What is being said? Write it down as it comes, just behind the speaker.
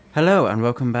Hello and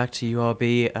welcome back to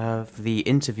URB of the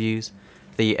interviews,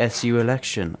 the SU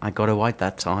election. I got it right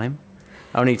that time.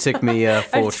 Only took me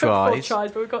four tries. 4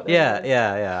 tries, but we got there.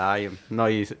 Yeah. I am not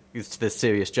used to the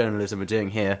serious journalism we're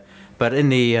doing here. But in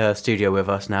the studio with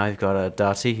us now, we've got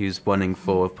Darty, who's running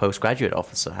for postgraduate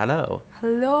officer. Hello.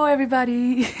 Hello,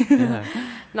 everybody. Yeah.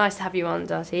 Nice to have you on,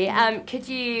 Darty. Could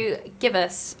you give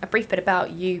us a brief bit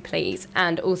about you, please,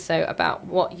 and also about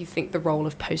what you think the role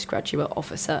of postgraduate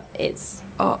officer is?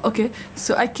 Okay,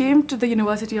 so I came to the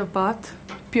University of Bath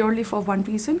purely for one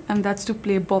reason, and that's to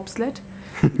play bobsled.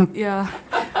 Yeah,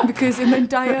 because in the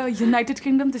entire United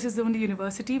Kingdom, this is the only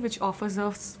university which offers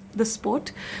us the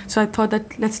sport. So I thought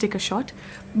that let's take a shot.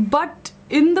 But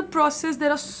in the process,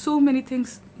 there are so many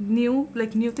things new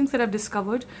things that I've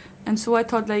discovered, and so I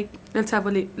thought let's have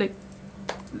a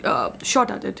shot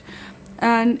at it.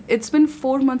 And it's been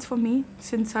 4 months for me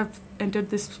since I've entered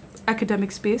this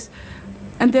academic space,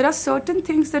 and there are certain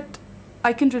things that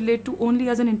I can relate to only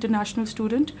as an international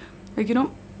student.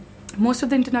 Most of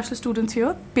the international students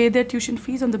here pay their tuition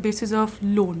fees on the basis of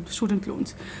student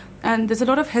loans. And there's a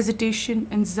lot of hesitation,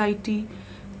 anxiety,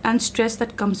 and stress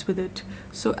that comes with it.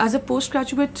 So as a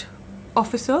postgraduate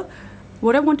officer,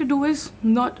 what I want to do is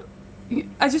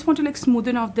I just want to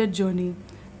smoothen out their journey.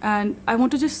 And I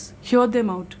want to just hear them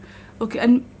out, okay,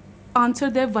 and answer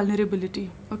their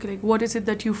vulnerability. Okay, what is it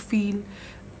that you feel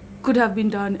could have been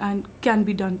done and can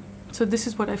be done? So this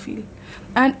is what I feel.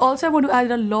 And also I want to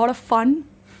add a lot of fun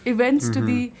events to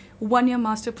the one-year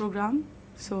master program.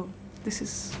 So this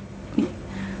is me.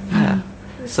 Yeah.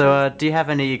 So do you have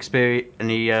any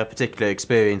particular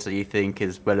experience that you think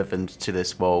is relevant to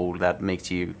this role that makes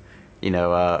you,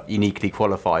 uniquely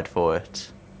qualified for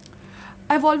it?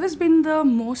 I've always been the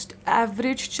most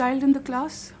average child in the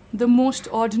class, the most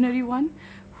ordinary one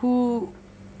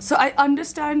so I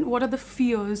understand what are the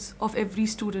fears of every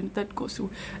student that goes through.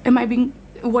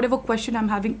 Whatever question I'm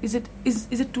having, is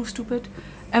it too stupid?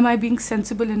 Am I being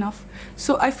sensible enough?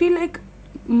 So I feel like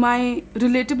my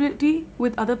relatability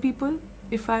with other people,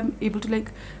 if I'm able to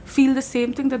feel the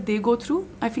same thing that they go through,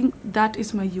 I think that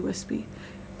is my USP.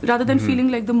 Rather than feeling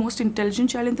like the most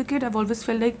intelligent child in the kid, I've always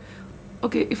felt like,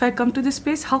 okay, if I come to this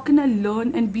space, how can I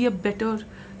learn and be a better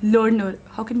learner?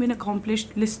 How can I be an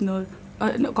accomplished listener,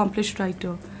 an accomplished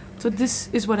writer? So this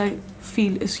is what I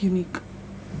feel is unique.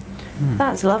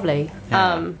 That's lovely.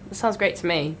 Yeah. It sounds great to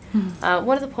me.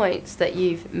 One of the points that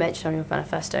you've mentioned on your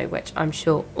manifesto, which I'm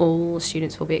sure all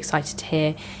students will be excited to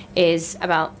hear, is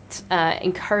about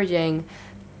encouraging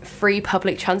free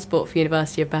public transport for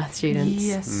University of Bath students.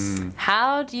 Yes.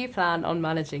 How do you plan on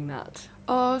managing that?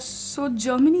 So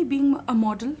Germany being a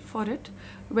model for it,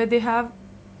 where they have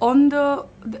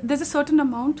there's a certain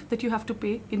amount that you have to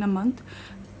pay in a month,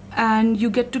 and you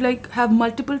get to have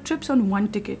multiple trips on one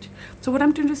ticket. So what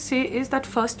I'm trying to say is that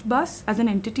First Bus as an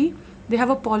entity, they have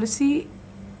a policy,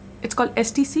 it's called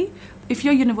STC. If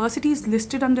your university is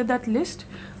listed under that list,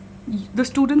 the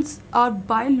students are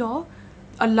by law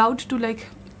allowed to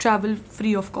travel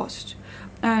free of cost.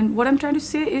 And what I'm trying to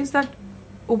say is that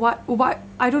why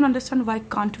I don't understand why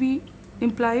can't we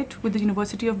imply it with the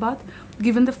University of Bath,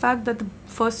 given the fact that the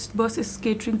First Bus is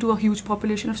catering to a huge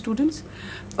population of students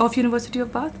of University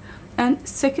of Bath. And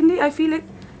secondly, I feel like,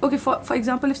 okay, for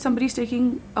example, if somebody is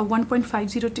taking a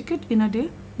 1.50 ticket in a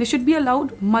day, they should be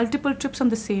allowed multiple trips on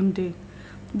the same day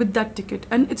with that ticket.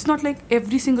 And it's not like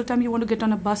every single time you want to get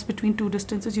on a bus between two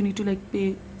distances, you need to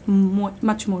pay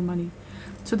much more money.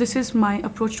 So this is my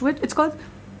approach to it. It's called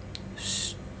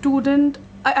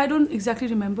I don't exactly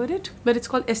remember it, but it's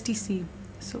called STC.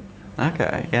 So.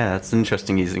 Okay, yeah, that's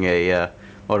interesting using a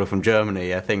model from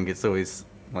Germany. I think it's always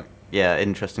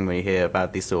interesting when you hear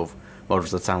about these sort of models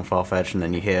that sound far-fetched, and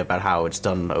then you hear about how it's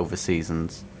done overseas.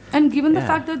 And given the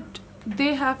fact that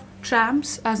they have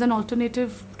trams as an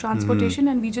alternative transportation,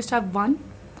 and we just have one,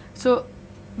 so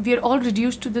we're all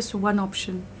reduced to this one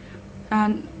option.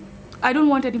 And I don't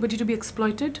want anybody to be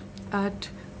exploited at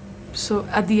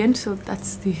the end, so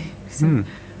that's the reason.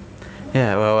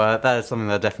 Yeah, well, that is something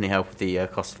that definitely help with the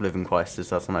cost of living crisis.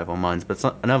 That's on everyone's minds.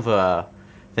 But another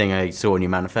thing I saw in your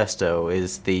manifesto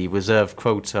is the reserved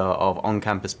quota of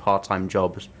on-campus part-time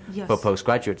jobs for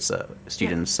postgraduate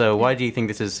students. So why do you think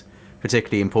this is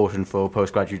particularly important for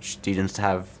postgraduate students to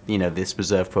have, this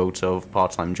reserved quota of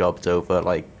part-time jobs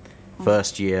over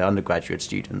first-year undergraduate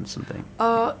students and things?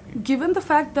 Given the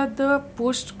fact that the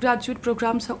postgraduate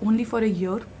programs are only for a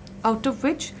year, out of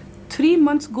which 3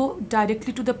 months go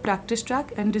directly to the practice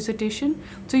track and dissertation,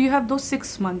 so you have those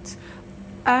 6 months.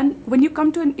 And when you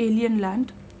come to an alien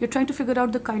land, you're trying to figure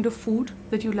out the kind of food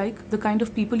that you like, the kind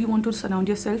of people you want to surround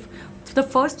yourself. So the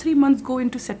first 3 months go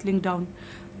into settling down.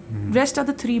 Rest are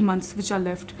the 3 months which are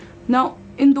left. Now,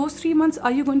 in those 3 months,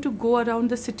 are you going to go around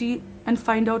the city and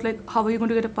find out like how are you going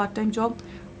to get a part-time job?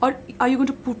 Or are you going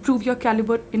to prove your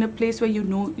caliber in a place where you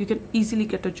know you can easily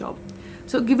get a job?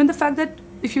 So given the fact that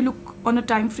if you look on a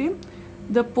time frame,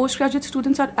 the postgraduate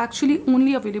students are actually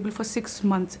only available for 6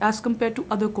 months as compared to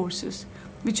other courses,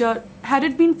 which are, had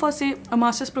it been for say a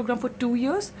master's program for 2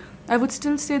 years, I would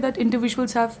still say that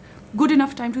individuals have good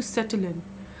enough time to settle in.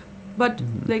 But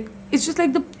like, it's just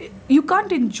like you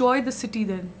can't enjoy the city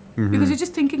then. Because you're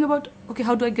just thinking about, okay,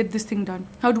 how do I get this thing done?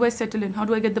 How do I settle in? How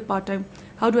do I get the part-time?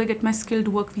 How do I get my skilled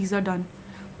work visa done?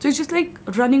 So it's just like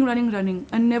running,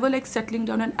 and never like settling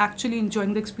down and actually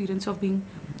enjoying the experience of being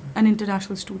an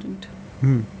international student.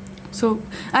 So,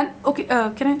 and okay,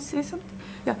 can I say something?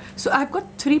 Yeah, so I've got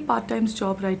 3 part-time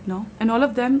jobs right now, and all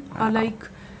of them are like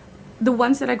the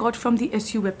ones that I got from the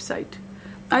SU website.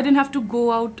 I didn't have to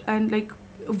go out and like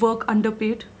work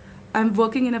underpaid. I'm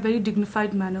working in a very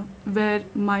dignified manner where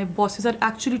my bosses are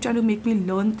actually trying to make me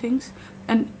learn things,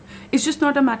 and it's just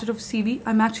not a matter of CV.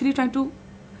 I'm actually trying to,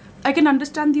 I can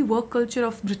understand the work culture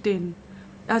of Britain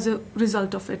as a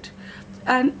result of it.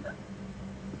 And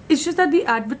it's just that the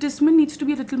advertisement needs to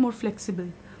be a little more flexible.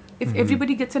 If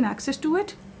everybody gets an access to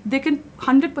it, they can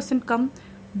 100% come,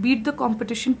 beat the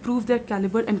competition, prove their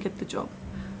caliber and get the job.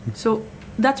 So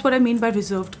that's what I mean by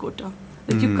reserved quota.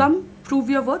 Like you come, prove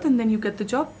your worth, and then you get the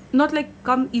job. Not like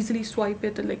come easily swipe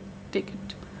it and like take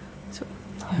it. So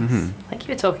yes. Thank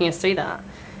you for talking us through that.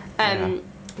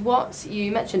 What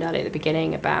you mentioned earlier at the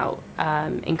beginning about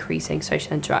increasing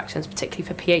social interactions, particularly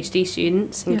for PhD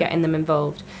students and getting them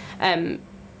involved.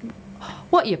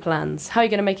 What are your plans? How are you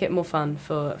going to make it more fun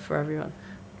for everyone?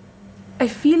 I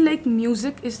feel like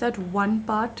music is that one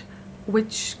part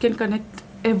which can connect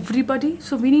everybody.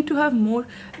 So we need to have more.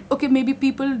 Okay, maybe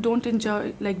people don't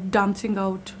enjoy like dancing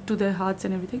out to their hearts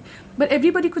and everything, but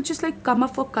everybody could just like come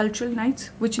up for cultural nights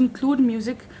which include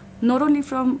music not only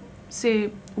from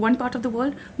say one part of the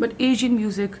world, but Asian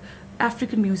music,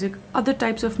 African music, other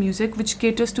types of music which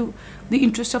caters to the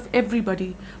interest of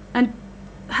everybody. And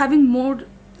having more,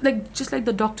 like just like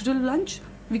the doctoral lunch,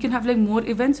 we can have like more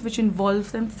events which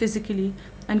involve them physically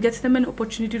and gets them an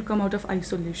opportunity to come out of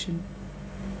isolation.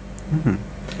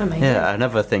 Amazing. Yeah,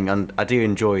 another thing, and I do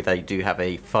enjoy that you do have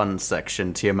a fun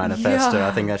section to your manifesto. Yeah.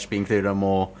 I think that should be included on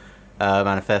more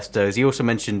manifestos. You also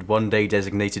mentioned one-day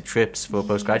designated trips for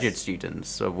postgraduate students.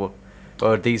 So what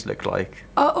would these look like?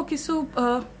 Okay,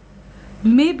 so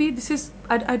maybe this is,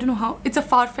 I don't know how, it's a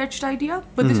far-fetched idea,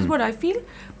 but this is what I feel.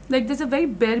 Like there's a very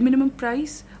bare minimum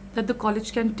price that the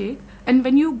college can take. And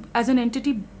when you, as an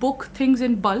entity, book things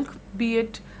in bulk, be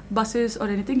it buses or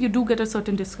anything, you do get a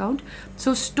certain discount.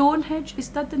 So Stonehenge, is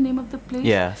that the name of the place?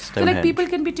 Yeah, So like people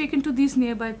can be taken to these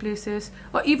nearby places,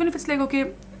 or even if it's like,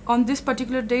 okay, on this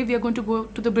particular day we are going to go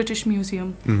to the British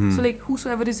Museum. So like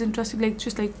whosoever is interested, like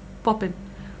just like pop in.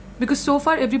 Because so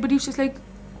far everybody's just like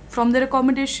from their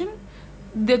accommodation,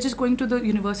 they're just going to the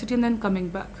university and then coming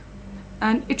back.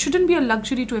 And it shouldn't be a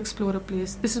luxury to explore a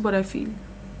place. This is what I feel.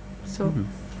 So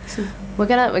we're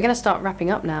gonna start wrapping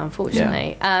up now,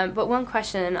 unfortunately. But one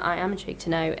question I am intrigued to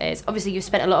know is, obviously you've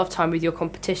spent a lot of time with your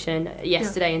competition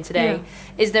yesterday and today. Yeah.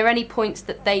 Is there any points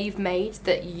that they've made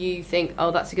that you think,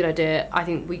 oh, that's a good idea, I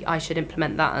think I should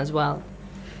implement that as well?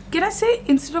 Can I say,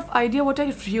 instead of idea, what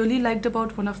I really liked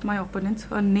about one of my opponents,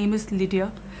 her name is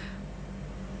Lydia.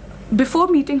 Before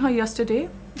meeting her yesterday,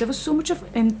 there was so much of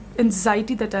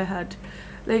anxiety that I had.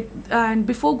 Like, and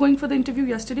before going for the interview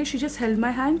yesterday, she just held my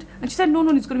hand and she said, no,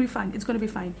 it's going to be fine. It's going to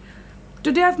be fine.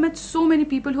 Today, I've met so many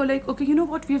people who are like, okay, you know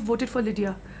what? We have voted for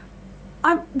Lydia.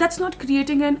 That's not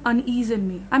creating an unease in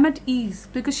me. I'm at ease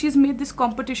because she's made this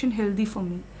competition healthy for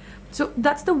me. So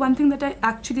that's the one thing that I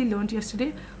actually learned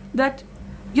yesterday, that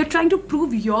you're trying to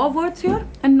prove your worth here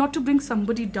and not to bring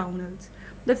somebody down else.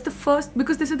 That's the first,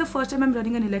 because this is the first time I'm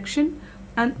running an election.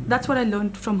 And that's what I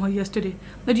learned from her yesterday,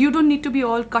 that you don't need to be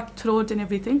all cutthroat and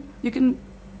everything. You can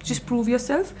just prove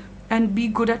yourself and be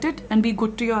good at it and be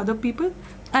good to your other people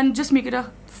and just make it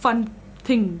a fun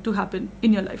thing to happen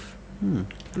in your life. Yeah,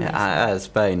 that's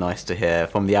very nice to hear.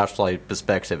 From the outside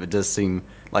perspective, it does seem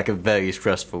like a very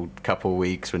stressful couple of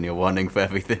weeks when you're running for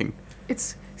everything.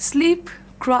 It's sleep,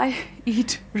 cry,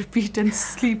 eat, repeat and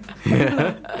sleep.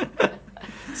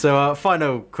 So,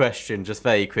 final question, just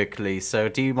very quickly. So,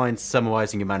 do you mind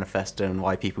summarising your manifesto and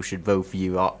why people should vote for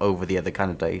you over the other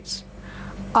candidates?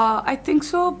 I think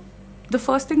so. The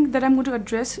first thing that I'm going to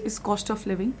address is cost of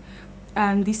living.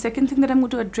 And the second thing that I'm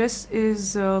going to address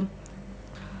is,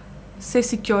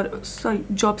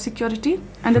 job security.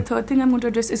 And the third thing I'm going to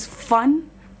address is fun,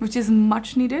 which is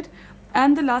much needed.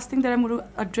 And the last thing that I'm going to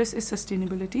address is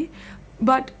sustainability.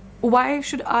 But why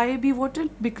should I be voted?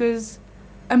 Because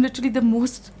I'm literally the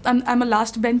most. I'm a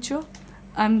last bencher.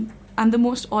 I'm the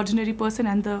most ordinary person,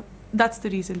 and that's the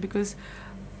reason, because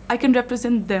I can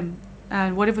represent them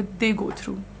and whatever they go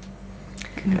through.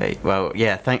 Okay, well,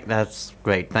 yeah, that's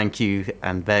great. Thank you,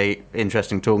 and very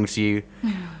interesting talking to you.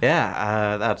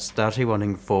 Yeah, that's Darty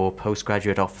Wanning for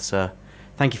Postgraduate Officer.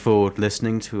 Thank you for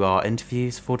listening to our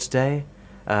interviews for today.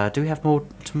 Do we have more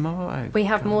tomorrow? We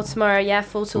have more tomorrow, yeah,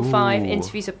 4 till 5.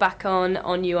 Interviews are back on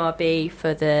URB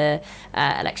for the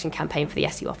election campaign for the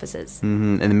SU officers.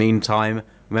 In the meantime,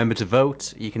 remember to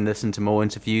vote. You can listen to more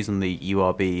interviews on the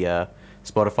URB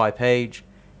Spotify page.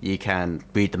 You can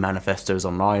read the manifestos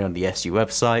online on the SU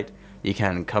website. You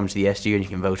can come to the SU and you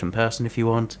can vote in person if you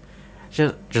want.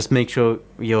 Just make sure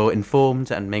you're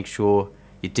informed and make sure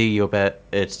you do your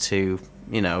best to,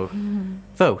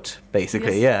 vote,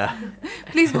 basically, Yes. yeah.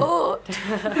 Please vote.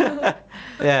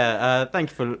 Yeah, thank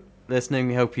you for listening.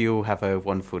 We hope you all have a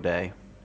wonderful day.